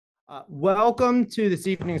Welcome to this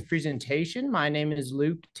evening's presentation. My name is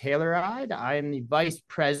Luke Tayloride. I am the Vice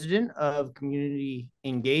President of Community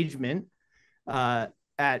Engagement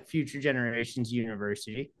at Future Generations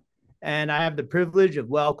University. And I have the privilege of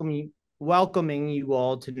welcoming you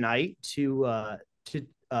all tonight to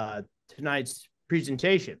tonight's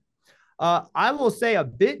presentation. I will say a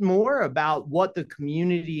bit more about what the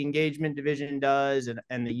Community Engagement Division does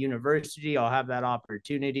and the university. I'll have that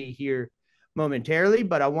opportunity here momentarily,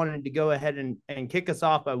 but I wanted to go ahead and kick us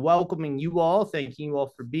off by welcoming you all, thanking you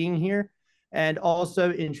all for being here, and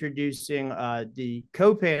also introducing the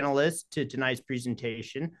co-panelists to tonight's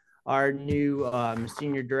presentation, our new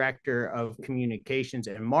Senior Director of Communications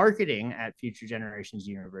and Marketing at Future Generations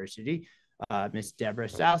University, Miss Deborah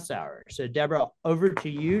Southsour. So Deborah, over to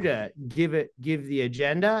you to give the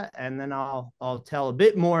agenda, and then I'll tell a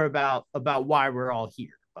bit more about why we're all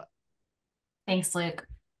here. Thanks, Luke.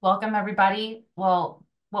 Welcome, everybody. Well,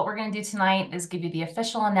 what we're going to do tonight is give you the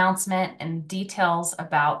official announcement and details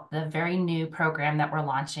about the very new program that we're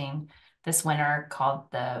launching this winter called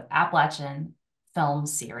the Appalachian Film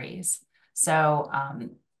Series. So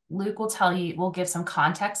Luke will we'll give some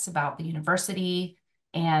context about the university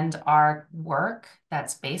and our work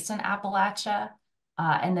that's based in Appalachia.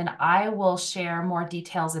 And then I will share more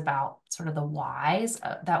details about sort of the whys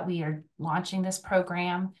that we are launching this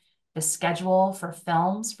program, the schedule for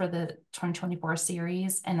films for the 2024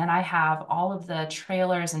 series. And then I have all of the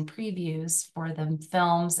trailers and previews for the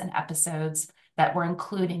films and episodes that we're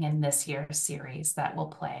including in this year's series that will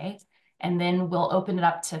play. And then we'll open it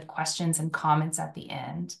up to questions and comments at the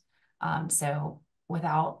end. So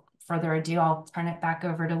without further ado, I'll turn it back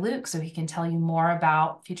over to Luke so he can tell you more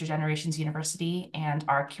about Future Generations University and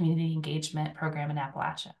our community engagement program in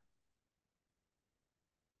Appalachia.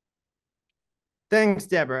 Thanks,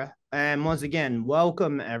 Deborah. And once again,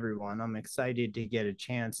 welcome everyone. I'm excited to get a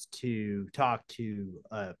chance to talk to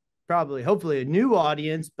hopefully a new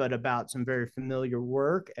audience, but about some very familiar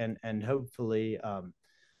work and hopefully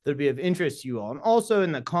that'll be of interest to you all. And also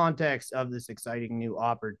in the context of this exciting new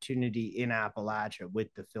opportunity in Appalachia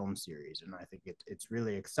with the film series. And I think it's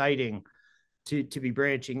really exciting to be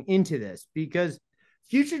branching into this because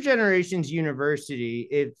Future Generations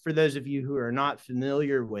University, for those of you who are not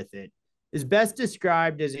familiar with it, is best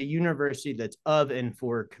described as a university that's of and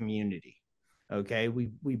for community. Okay, we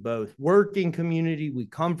both work in community, we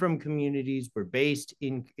come from communities, we're based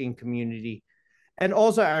in community. And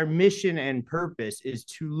also our mission and purpose is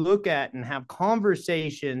to look at and have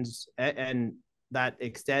conversations, and that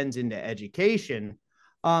extends into education,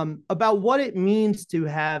 about what it means to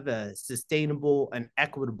have a sustainable and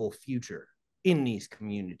equitable future in these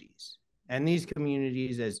communities. And these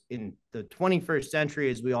communities, as in the 21st century,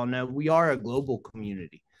 as we all know, we are a global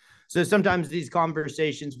community. So sometimes these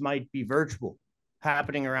conversations might be virtual,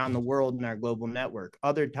 happening around the world in our global network.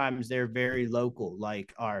 Other times they're very local,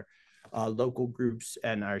 like our local groups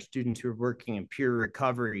and our students who are working in peer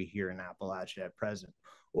recovery here in Appalachia at present,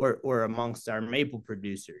 or amongst our maple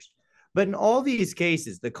producers. But in all these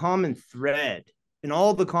cases, the common thread in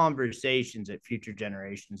all the conversations at Future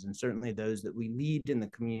Generations, and certainly those that we lead in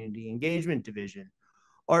the Community Engagement Division,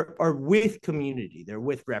 are with community. They're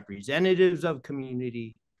with representatives of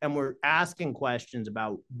community, and we're asking questions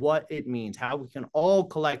about what it means, how we can all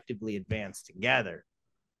collectively advance together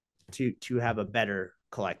to have a better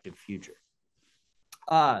collective future.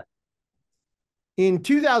 In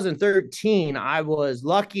 2013, I was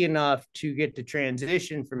lucky enough to get to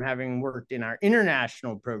transition from having worked in our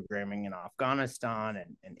international programming in Afghanistan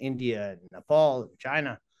and India and Nepal and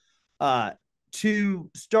China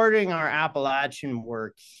to starting our Appalachian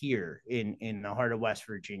work here in the heart of West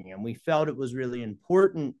Virginia. And we felt it was really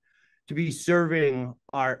important to be serving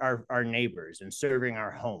our neighbors and serving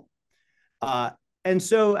our home. And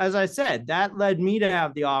so, as I said, that led me to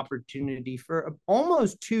have the opportunity for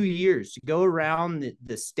almost 2 years to go around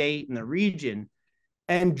the state and the region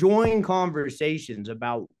and join conversations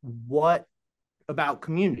about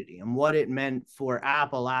community and what it meant for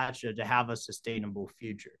Appalachia to have a sustainable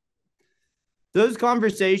future. Those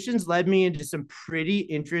conversations led me into some pretty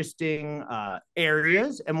interesting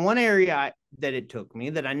areas. And one area that it took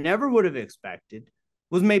me that I never would have expected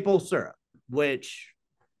was maple syrup, which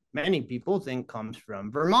many people think comes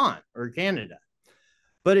from Vermont or Canada.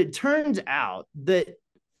 But it turns out that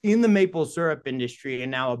in the maple syrup industry,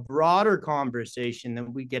 and now a broader conversation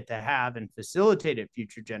that we get to have and facilitate at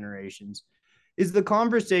Future Generations, is the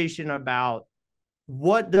conversation about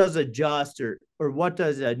what does a just or what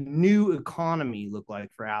does a new economy look like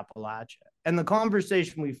for Appalachia? And the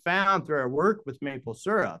conversation we found through our work with maple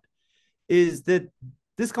syrup is that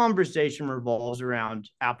this conversation revolves around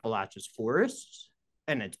Appalachia's forests,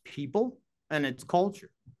 and its people and its culture.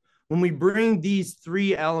 When we bring these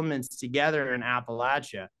three elements together in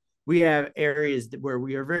Appalachia, we have areas where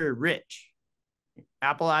we are very rich.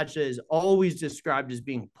 Appalachia is always described as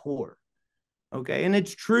being poor. Okay. And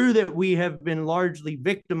it's true that we have been largely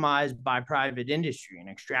victimized by private industry and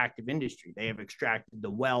extractive industry. They have extracted the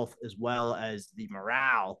wealth as well as the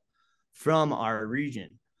morale from our region.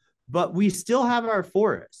 But we still have our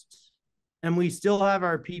forests and we still have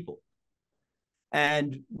our people.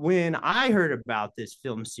 And when I heard about this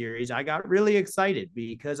film series, I got really excited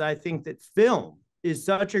because I think that film is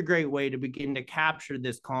such a great way to begin to capture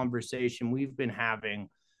this conversation we've been having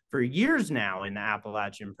for years now in the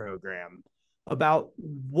Appalachian program about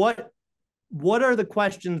what are the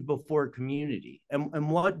questions before community,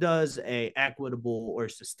 and what does a equitable or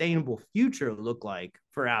sustainable future look like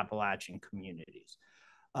for Appalachian communities.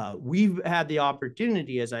 We've had the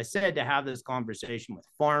opportunity, as I said, to have this conversation with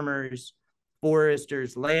farmers,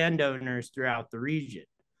 foresters, landowners throughout the region.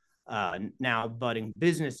 Now budding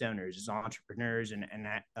business owners as entrepreneurs and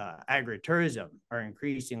agritourism are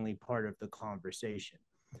increasingly part of the conversation.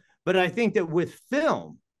 But I think that with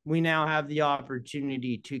film, we now have the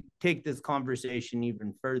opportunity to take this conversation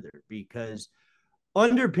even further, because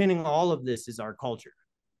underpinning all of this is our culture.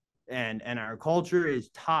 And our culture is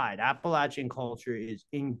tied. Appalachian culture is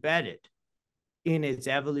embedded in its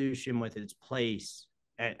evolution with its place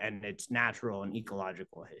and its natural and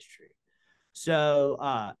ecological history. So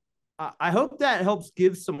I hope that helps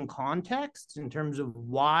give some context in terms of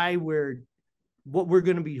what we're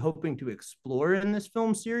going to be hoping to explore in this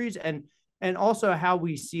film series, and also how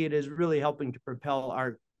we see it as really helping to propel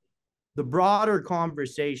the broader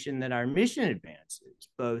conversation that our mission advances,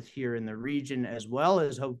 both here in the region as well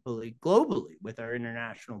as hopefully globally with our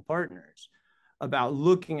international partners, about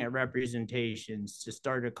looking at representations to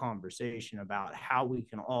start a conversation about how we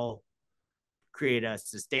can all create a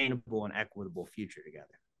sustainable and equitable future together.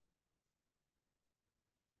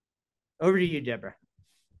 Over to you, Deborah.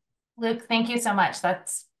 Luke, thank you so much.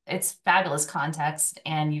 It's fabulous context,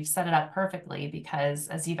 and you've set it up perfectly, because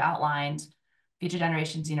as you've outlined, Future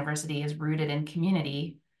Generations University is rooted in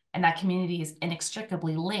community, and that community is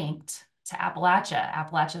inextricably linked to Appalachia.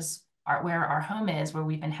 Appalachia's where our home is, where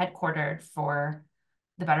we've been headquartered for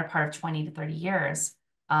the better part of 20 to 30 years.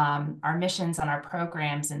 Our missions and our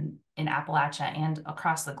programs in Appalachia and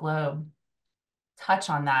across the globe touch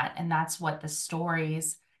on that, and that's what the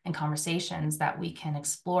stories and conversations that we can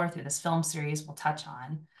explore through this film series will touch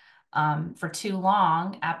on. For too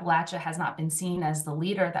long, Appalachia has not been seen as the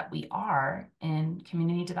leader that we are in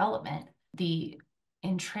community development. The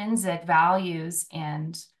intrinsic values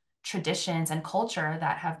and traditions and culture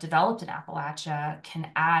that have developed in Appalachia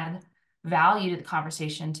can add value to the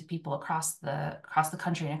conversation to people across the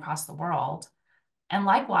country and across the world. And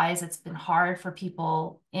likewise, it's been hard for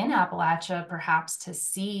people in Appalachia perhaps to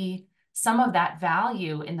see some of that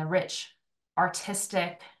value in the rich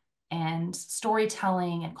artistic and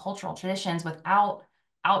storytelling and cultural traditions without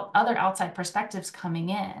other outside perspectives coming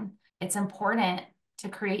in. It's important to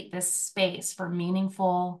create this space for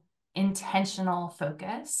meaningful, intentional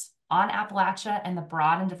focus on Appalachia and the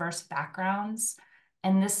broad and diverse backgrounds.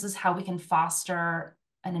 And this is how we can foster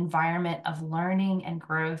an environment of learning and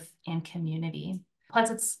growth and community. Plus,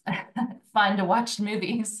 it's fun to watch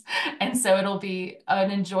movies. And so it'll be an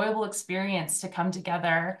enjoyable experience to come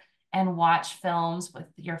together and watch films with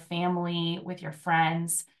your family, with your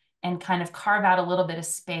friends, and kind of carve out a little bit of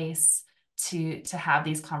space to have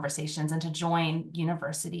these conversations and to join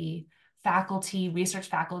university faculty, research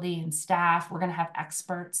faculty, and staff. We're going to have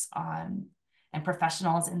experts on and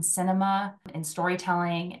professionals in cinema and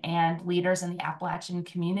storytelling and leaders in the Appalachian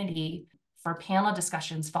community for panel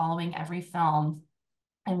discussions following every film.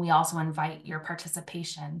 And we also invite your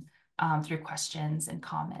participation through questions and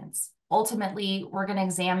comments. Ultimately, we're going to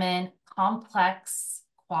examine complex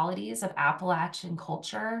qualities of Appalachian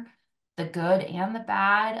culture, the good and the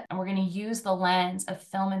bad, and we're going to use the lens of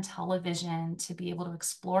film and television to be able to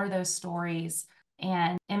explore those stories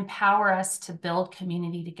and empower us to build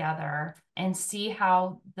community together and see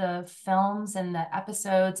how the films and the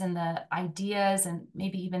episodes and the ideas and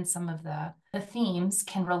maybe even some of the themes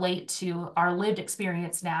can relate to our lived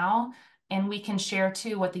experience now. And we can share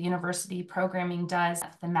too what the university programming does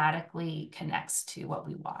that thematically connects to what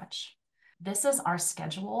we watch. This is our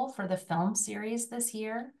schedule for the film series this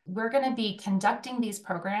year. We're going to be conducting these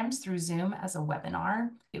programs through Zoom as a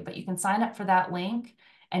webinar, but you can sign up for that link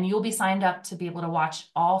and you'll be signed up to be able to watch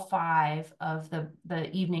all 5 of the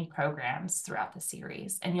evening programs throughout the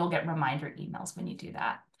series, and you'll get reminder emails when you do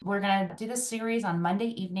that. We're going to do this series on Monday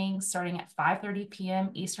evenings starting at 5:30 p.m.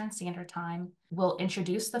 Eastern Standard Time. We'll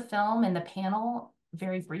introduce the film and the panel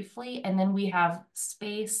very briefly, and then we have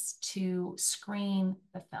space to screen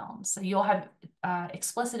the film. So you'll have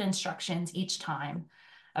explicit instructions each time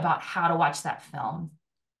about how to watch that film.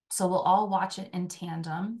 So we'll all watch it in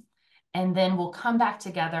tandem, and then we'll come back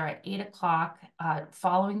together at 8 o'clock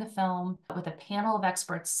following the film with a panel of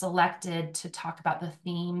experts selected to talk about the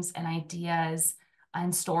themes and ideas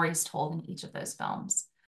and stories told in each of those films.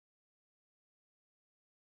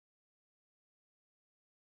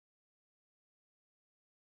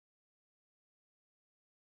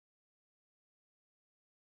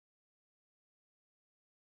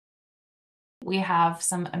 We have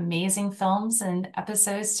some amazing films and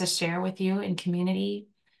episodes to share with you in community.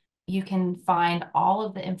 You can find all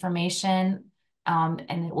of the information and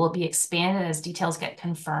it will be expanded as details get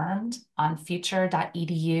confirmed on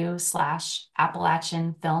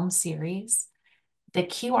future.edu/Appalachian Film Series. The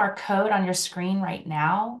QR code on your screen right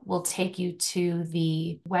now will take you to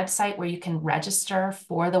the website where you can register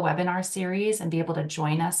for the webinar series and be able to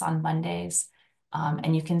join us on Mondays.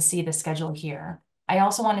 And you can see the schedule here. I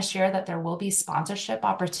also want to share that there will be sponsorship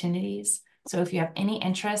opportunities. So if you have any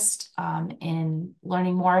interest in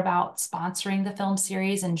learning more about sponsoring the film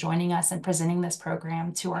series and joining us and presenting this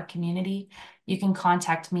program to our community, you can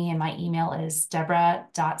contact me, and my email is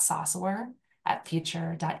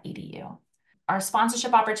deborah.sossewer@future.edu. Our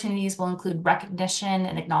sponsorship opportunities will include recognition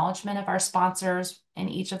and acknowledgement of our sponsors in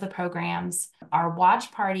each of the programs. Our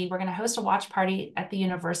watch party, we're going to host a watch party at the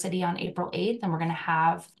university on April 8th, and we're going to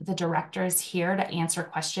have the directors here to answer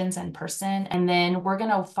questions in person. And then we're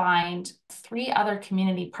going to find 3 other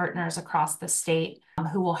community partners across the state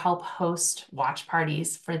who will help host watch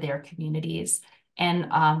parties for their communities. And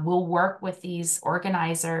we'll work with these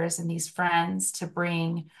organizers and these friends to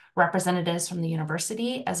bring representatives from the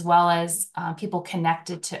university, as well as people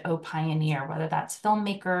connected to O Pioneer, whether that's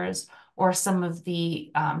filmmakers or some of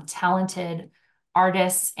the talented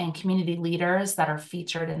artists and community leaders that are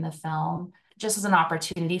featured in the film, just as an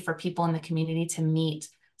opportunity for people in the community to meet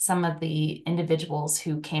some of the individuals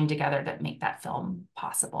who came together to make that film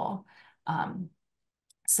possible.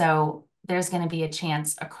 So there's going to be a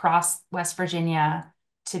chance across West Virginia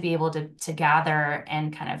to be able to gather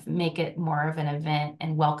and kind of make it more of an event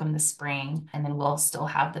and welcome the spring. And then we'll still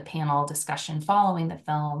have the panel discussion following the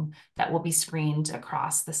film that will be screened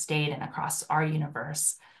across the state and across our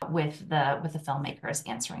universe with the filmmakers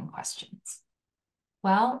answering questions.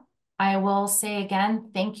 Well, I will say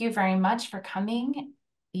again, thank you very much for coming.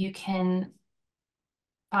 You can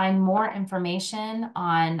find more information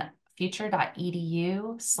on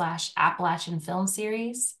future.edu/Appalachian Film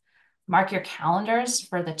Series. Mark your calendars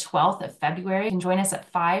for the 12th of February. You can join us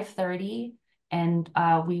at 5:30, and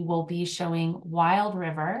we will be showing Wild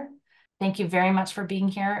River. Thank you very much for being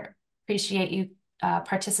here. Appreciate you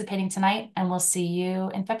participating tonight, and we'll see you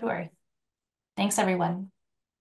in February. Thanks, everyone.